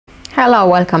Hello,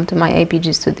 welcome to my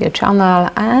APG Studio channel,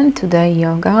 and today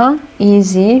yoga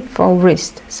easy for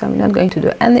wrist. So I'm not going to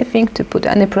do anything to put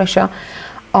any pressure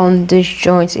on these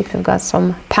joints. If you've got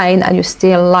some pain and you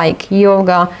still like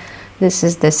yoga, this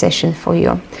is the session for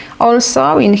you.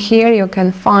 Also in here you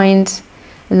can find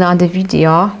another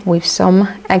video with some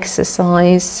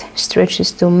exercise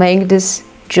stretches to make these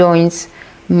joints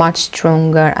much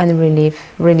stronger and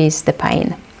release the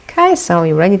pain. Okay, so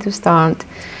you're ready to start.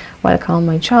 Welcome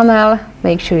my channel,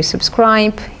 make sure you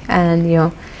subscribe and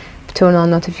you turn on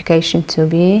notification to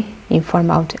be informed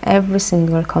about every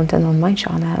single content on my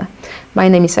channel. My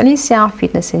name is Alicia,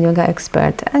 fitness and yoga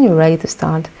expert, and you're ready to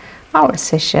start our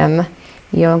session,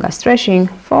 yoga stretching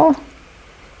for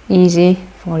easy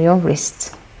for your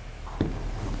wrists.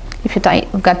 If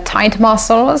you've got tight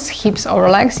muscles, hips or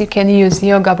legs, you can use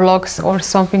yoga blocks or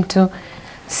something to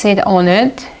sit on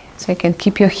it, so you can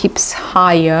keep your hips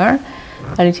higher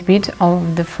a little bit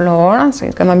of the floor, so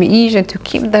it's gonna be easier to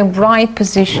keep the right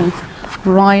position,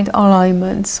 right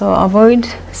alignment. So avoid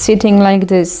sitting like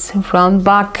this, front,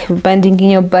 back, bending in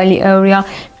your belly area,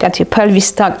 got your pelvis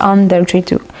stuck under. Try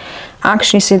to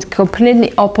actually sit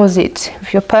completely opposite.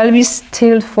 If your pelvis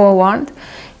tilt forward,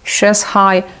 chest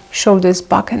high, shoulders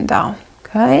back and down,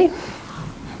 okay?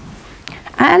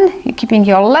 And you're keeping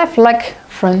your left leg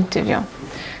front of you.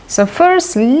 So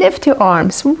first, lift your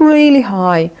arms really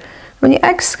high. When you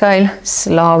exhale,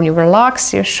 slowly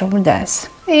relax your shoulders.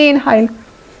 Inhale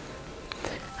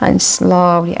and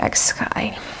slowly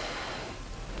exhale.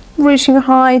 Reaching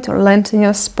high to lengthen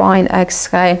your spine.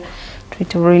 Exhale. Try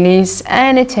to release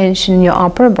any tension in your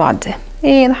upper body.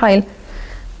 Inhale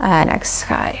and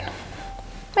exhale.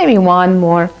 Maybe one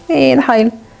more.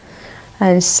 Inhale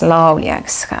and slowly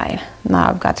exhale. Now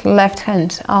I've got left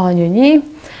hand on your knee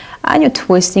and you're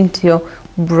twisting to your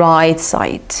right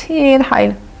side.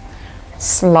 Inhale.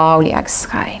 Slowly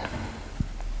exhale.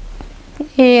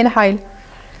 Inhale.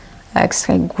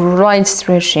 Exhale. Great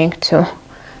stretching to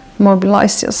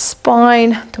mobilize your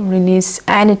spine, to release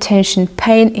any tension,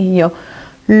 pain in your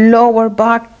lower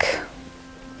back.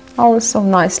 Also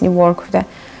nicely work with the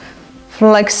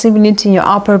flexibility in your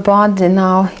upper body.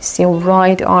 Now it's your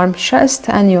right arm, chest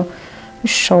and your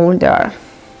shoulder.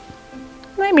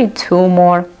 Maybe two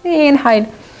more.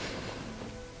 Inhale.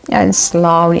 And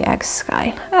slowly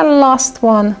exhale. And last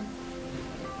one.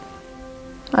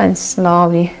 And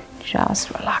slowly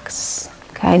just relax.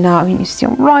 Okay, now you use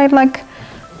your right leg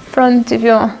front of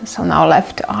you. So now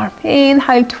left arm.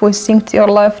 Inhale, twisting to your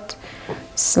left.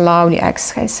 Slowly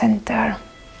exhale, center.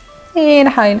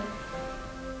 Inhale.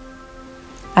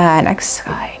 And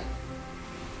exhale.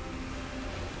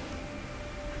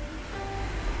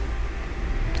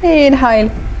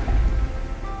 Inhale.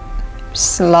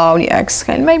 Slowly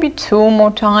exhale, maybe two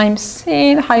more times.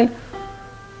 Inhale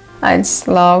and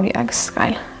slowly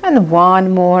exhale, and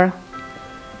one more.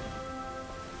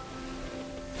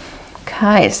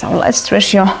 Okay, so let's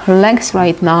stretch your legs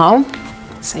right now.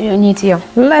 So you need your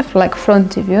left leg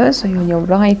front of you, so you're on your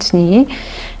right knee.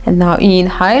 And now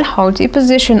inhale, hold your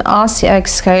position as you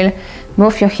exhale.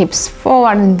 Move your hips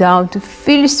forward and down to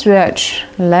feel stretch.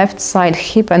 Left side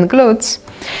hip and glutes.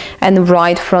 And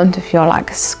right front of your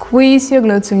leg. Squeeze your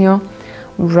glutes on your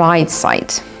right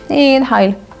side.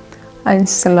 Inhale and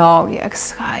slowly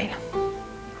exhale.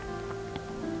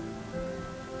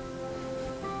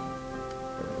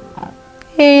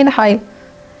 Inhale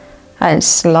and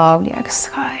slowly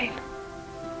exhale.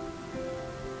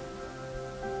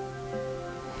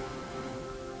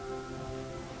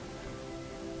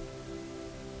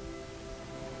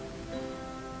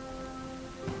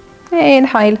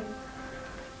 Inhale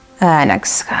and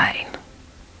exhale.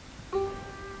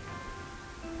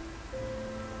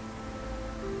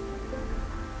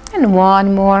 And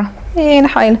one more.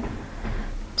 Inhale.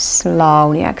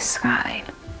 Slowly exhale.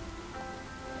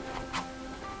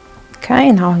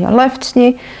 Okay, now your left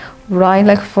knee, right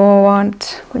leg forward.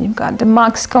 When you've got the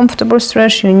max comfortable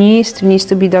stretch, your knee still needs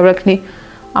to be directly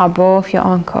above your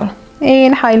ankle.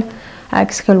 Inhale.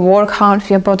 Exhale, work hard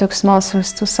for your buttocks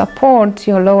muscles to support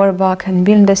your lower back and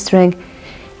build the strength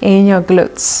in your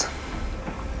glutes.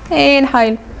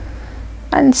 Inhale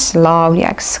and slowly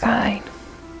exhale.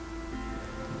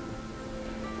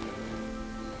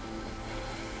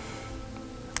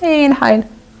 Inhale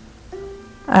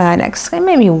and exhale,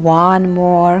 maybe one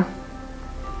more.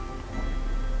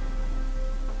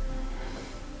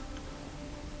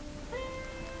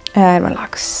 And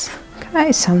relax.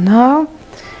 Okay, so now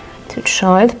to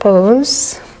child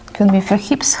pose. You can move your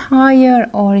hips higher,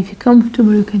 or if you're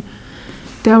comfortable you can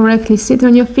directly sit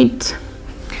on your feet.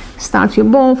 Start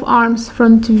with both arms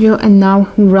front of you and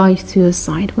now right to your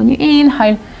side. When you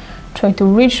inhale, Try to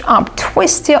reach up,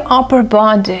 twist your upper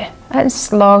body, and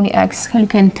slowly exhale. You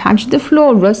can touch the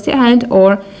floor, rest your hand,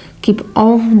 or keep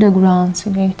off the ground.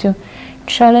 So you're going to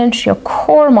challenge your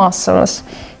core muscles,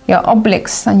 your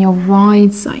obliques on your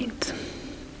right side.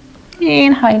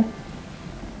 Inhale.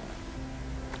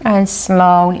 And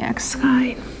slowly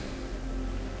exhale.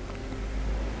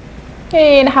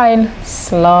 Inhale,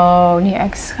 slowly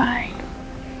exhale.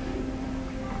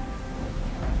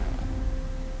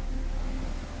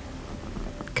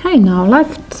 Okay, now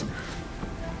left.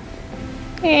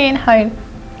 Inhale.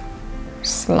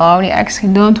 Slowly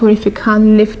exhale. Don't worry if you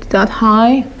can't lift that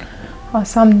high.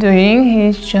 What I'm doing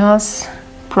is just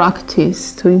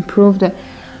practice to improve the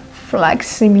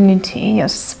flexibility in your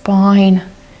spine,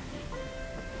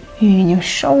 in your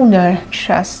shoulder,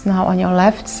 chest now on your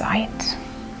left side.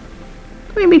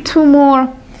 Maybe 2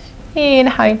 more.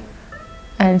 Inhale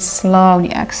and slowly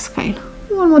exhale.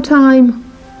 One more time.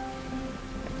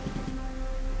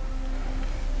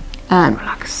 And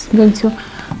relax. I'm going to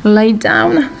lay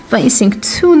down facing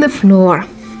to the floor.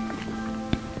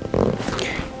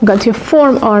 Got your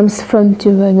forearms front to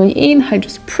you. When you inhale,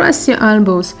 just press your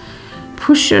elbows.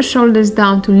 Push your shoulders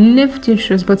down to lift your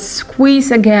shoulders, but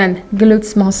squeeze again,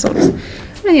 glutes muscles.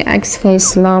 When you exhale,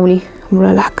 slowly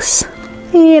relax.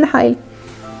 Inhale.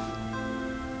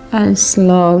 And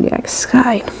slowly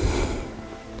exhale.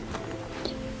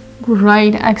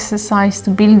 Great exercise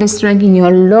to build the strength in your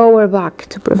lower back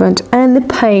to prevent any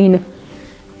pain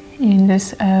in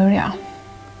this area.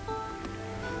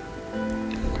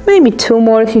 Maybe 2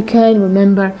 more if you can.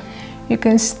 Remember, you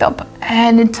can stop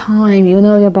anytime. You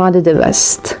know your body the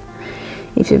best.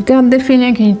 If you've got the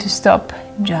feeling you need to stop,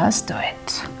 just do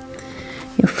it.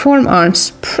 Your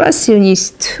forearms, press your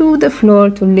knees to the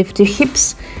floor to lift your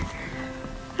hips.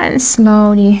 And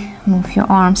slowly move your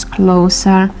arms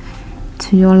closer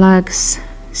to your legs.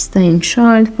 Stay in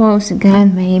child pose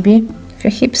again, maybe if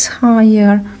your hips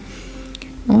higher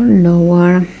or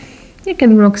lower. You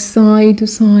can rock side to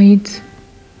side.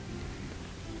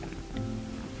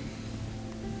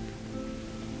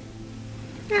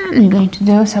 And you're going to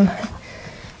do some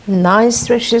nice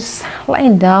stretches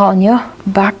laying down on your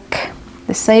back.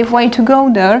 The safe way to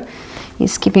go there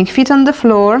is keeping feet on the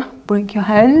floor. Bring your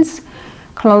hands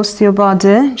close to your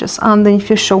body, just underneath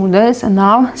your shoulders, and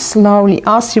now slowly,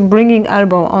 as you're bringing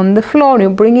elbow on the floor,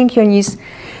 you're bringing your knees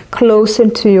closer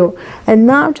to you, and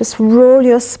now just roll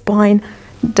your spine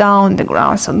down the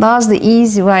ground. So that's the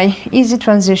easy way, easy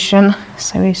transition.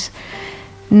 So there's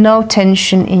no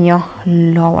tension in your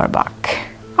lower back.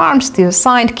 Arms to your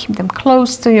side, keep them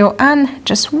close to you, and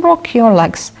just rock your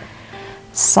legs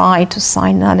side to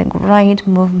side. Another great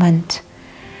movement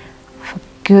for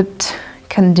good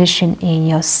condition in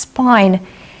your spine,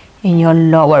 in your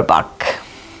lower back.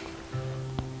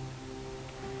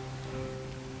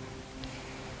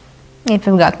 If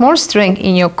you've got more strength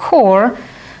in your core,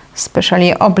 especially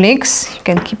your obliques, you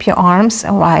can keep your arms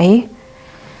away.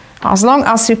 As long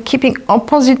as you're keeping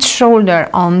opposite shoulder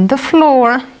on the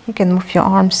floor, you can move your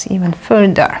arms even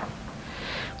further.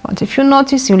 But if you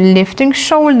notice you're lifting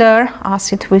shoulder as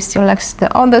you twist your legs to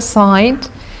the other side,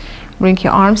 bring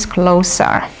your arms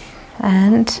closer.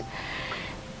 And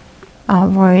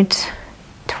avoid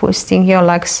twisting your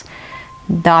legs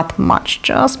that much.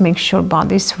 Just make sure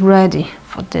body is ready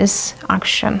for this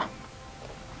action.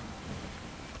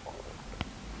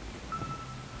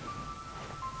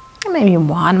 Maybe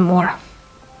 1 more.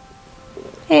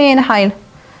 Inhale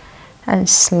and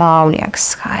slowly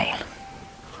exhale.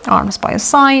 Arms by your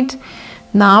side.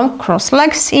 Now cross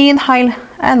legs. Inhale,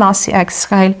 and as you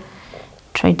exhale,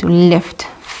 try to lift.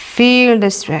 Feel the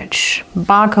stretch,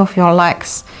 back of your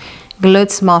legs,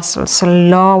 glutes muscles,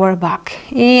 lower back.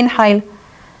 Inhale,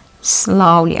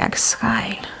 slowly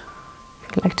exhale.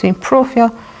 If you'd like to improve your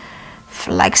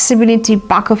flexibility,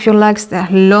 back of your legs, the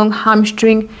long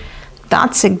hamstring,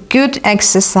 that's a good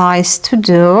exercise to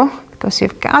do because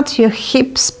you've got your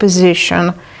hips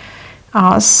position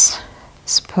as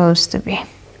supposed to be.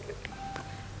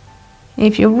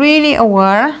 If you're really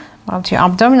aware of your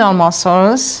abdominal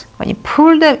muscles, when you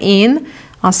pull them in,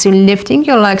 as you're lifting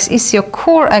your legs, is your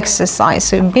core exercise.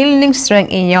 So you're building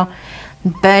strength in your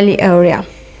belly area.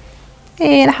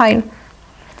 Inhale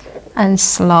and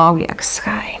slowly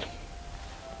exhale.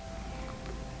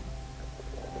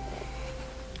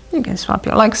 You can swap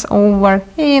your legs over.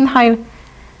 Inhale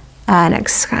and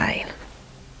exhale.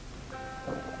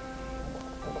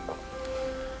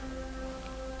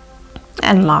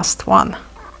 And last one.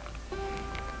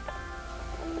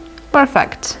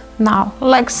 Perfect. Now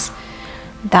legs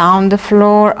down the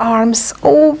floor, arms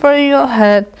over your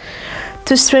head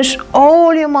to stretch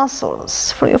all your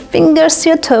muscles from your fingers to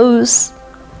your toes.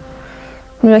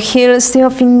 From your heels to your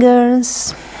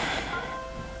fingers.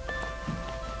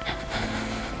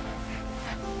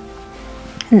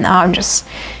 Now just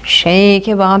shake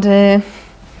your body.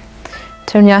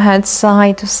 Turn your head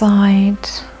side to side.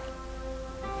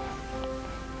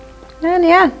 And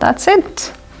yeah, that's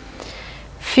it.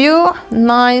 Few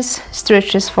nice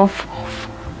stretches for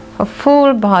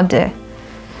full body.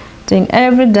 Doing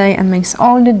every day and makes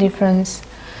all the difference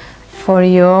for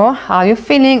you, how you're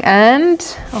feeling,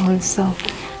 and also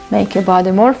make your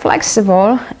body more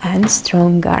flexible and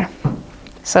stronger.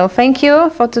 So thank you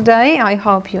for today. I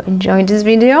hope you enjoyed this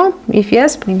video. If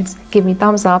yes, please give me a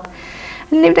thumbs up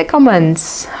and leave the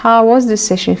comments. How was this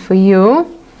session for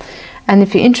you? And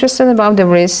if you're interested about the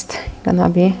wrist, gonna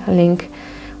be a link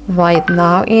right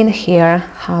now in here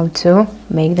how to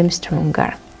make them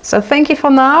stronger. So thank you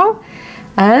for now,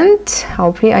 and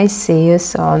hopefully I see you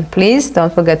soon. Please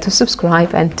don't forget to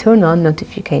subscribe and turn on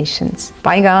notifications.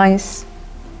 Bye guys.